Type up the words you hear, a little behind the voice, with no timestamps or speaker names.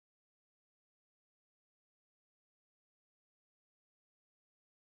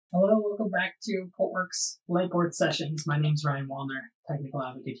Hello, welcome back to Portworx Lightboard sessions. My name's Ryan Wallner, technical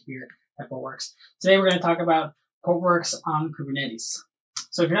advocate here at Portworx. Today we're going to talk about Portworx on Kubernetes.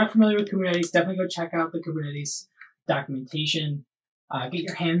 So if you're not familiar with Kubernetes, definitely go check out the Kubernetes documentation, get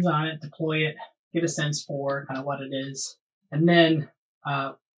your hands on it, deploy it, get a sense for kind of what it is. And then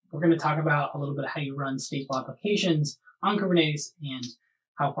we're going to talk about a little bit of how you run stateful applications on Kubernetes and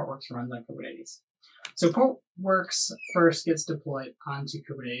how Portworx runs on Kubernetes. So Portworx first gets deployed onto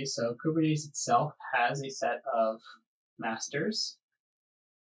Kubernetes. So Kubernetes itself has a set of masters.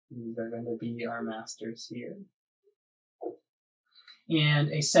 These are going to be our masters here. And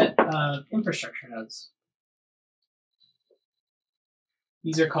a set of infrastructure nodes.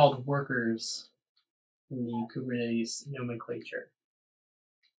 These are called workers in the Kubernetes nomenclature.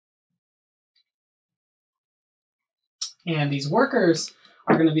 And these workers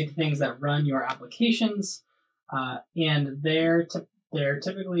are going to be the things that run your applications, and they're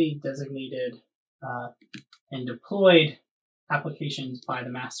typically designated and deployed applications by the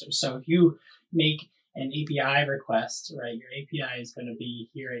masters. So if you make an API request, right, your API is going to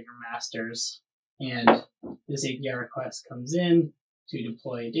be here at your masters, and this API request comes in to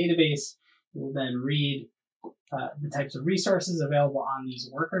deploy a database. You will then read the types of resources available on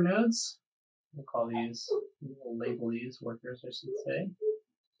these worker nodes. We'll label these workers, I should say.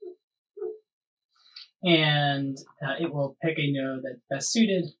 And it will pick a node that's best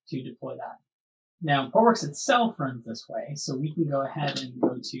suited to deploy that. Now, Portworx itself runs this way, so we can go ahead and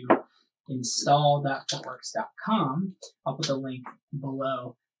go to install.portworx.com. I'll put the link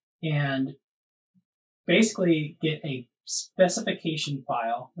below, and basically get a specification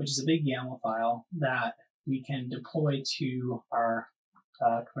file, which is a big YAML file that we can deploy to our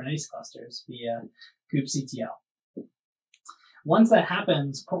Kubernetes clusters via kubectl. Once that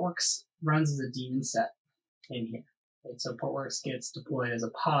happens, Portworx runs as a daemon set in here. Right? So Portworx gets deployed as a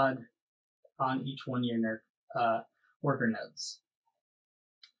pod on each one of your worker nodes.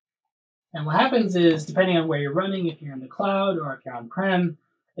 And what happens is, depending on where you're running, if you're in the cloud or if you're on-prem,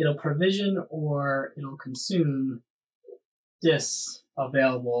 it'll provision or it'll consume disks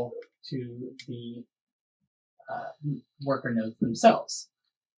available to the worker nodes themselves.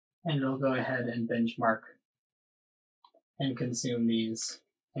 And it'll go ahead and benchmark and consume these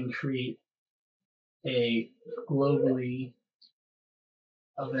and create a globally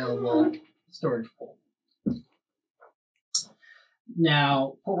available storage pool.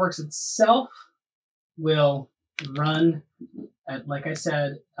 Now, Portworx itself will run, like I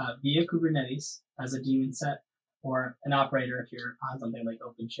said, via Kubernetes as a daemon set or an operator if you're on something like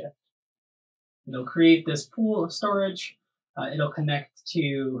OpenShift. It'll create this pool of storage. It'll connect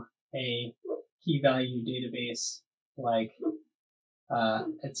to a key value database like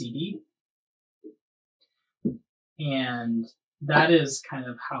etcd. And that is kind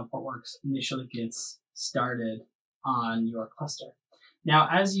of how Portworx initially gets started on your cluster. Now,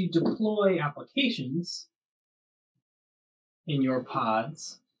 as you deploy applications in your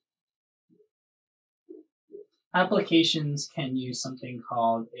pods, applications can use something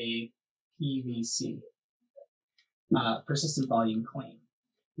called a PVC, persistent volume claim,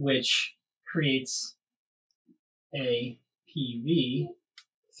 which creates a PV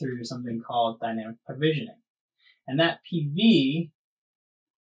through something called dynamic provisioning. And that PV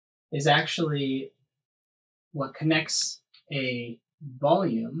is actually what connects a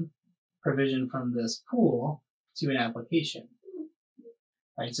volume provision from this pool to an application.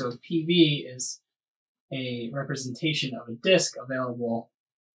 Right, so a PV is a representation of a disk available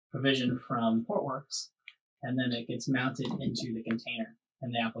provision from Portworx, and then it gets mounted into the container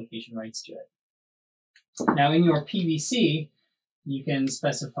and the application writes to it. Now in your PVC, you can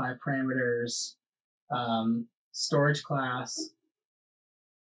specify parameters, storage class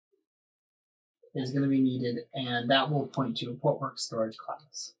is going to be needed, and that will point to a Portworx storage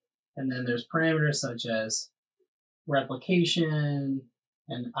class. And then there's parameters such as replication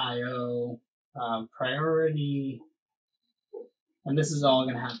and IO, priority, and this is all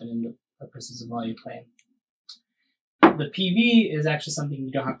going to happen in the persistent volume claim. The PV is actually something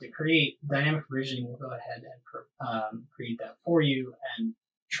you don't have to create. Dynamic provisioning will go ahead and create that for you and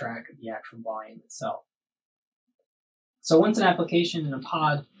track the actual volume itself. So once an application in a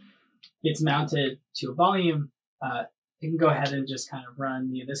pod gets mounted to a volume, you can go ahead and just kind of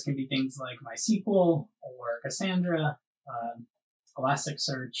run. This can be things like MySQL or Cassandra,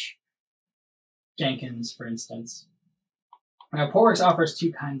 Elasticsearch, Jenkins, for instance. Now, Portworx offers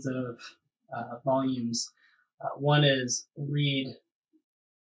two kinds of volumes. One is read,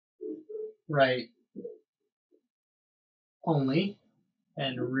 write only,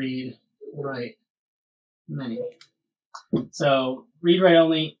 and read, write many. So read-write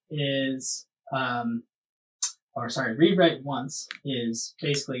only is, read-write once is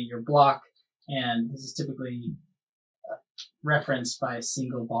basically your block, and this is typically referenced by a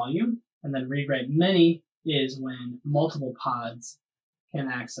single volume. And then read-write many is when multiple pods can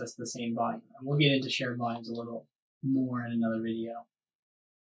access the same volume. And we'll get into shared volumes a little more in another video.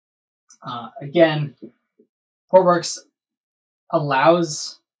 Again, Portworx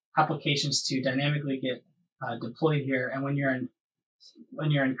allows applications to dynamically get deployed here. And when you're in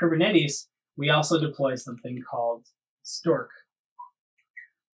Kubernetes, we also deploy something called Stork,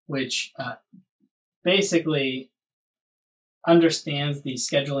 which basically understands the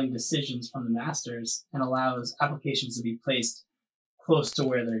scheduling decisions from the masters and allows applications to be placed close to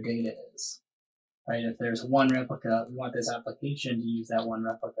where their data is. Right? If there's one replica, we want this application to use that one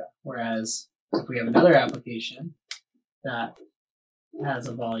replica. Whereas if we have another application that has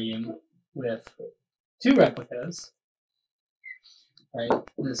a volume with 2 replicas, right?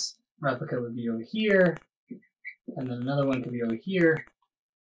 This replica would be over here, and then another one could be over here.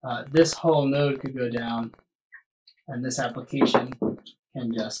 This whole node could go down, and this application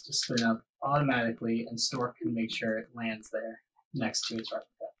can just spin up automatically, and Stork can make sure it lands there next to its replica.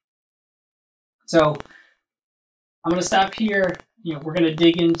 So I'm going to stop here. We're going to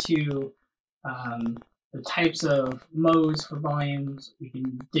dig into the types of modes for volumes. We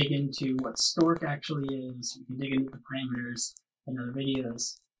can dig into what Stork actually is. We can dig into the parameters in other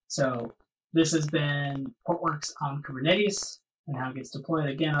videos. So this has been Portworx on Kubernetes and how it gets deployed.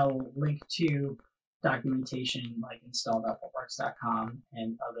 Again, I'll link to documentation like install.portworx.com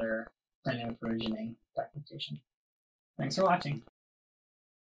and other dynamic provisioning documentation. Thanks for watching.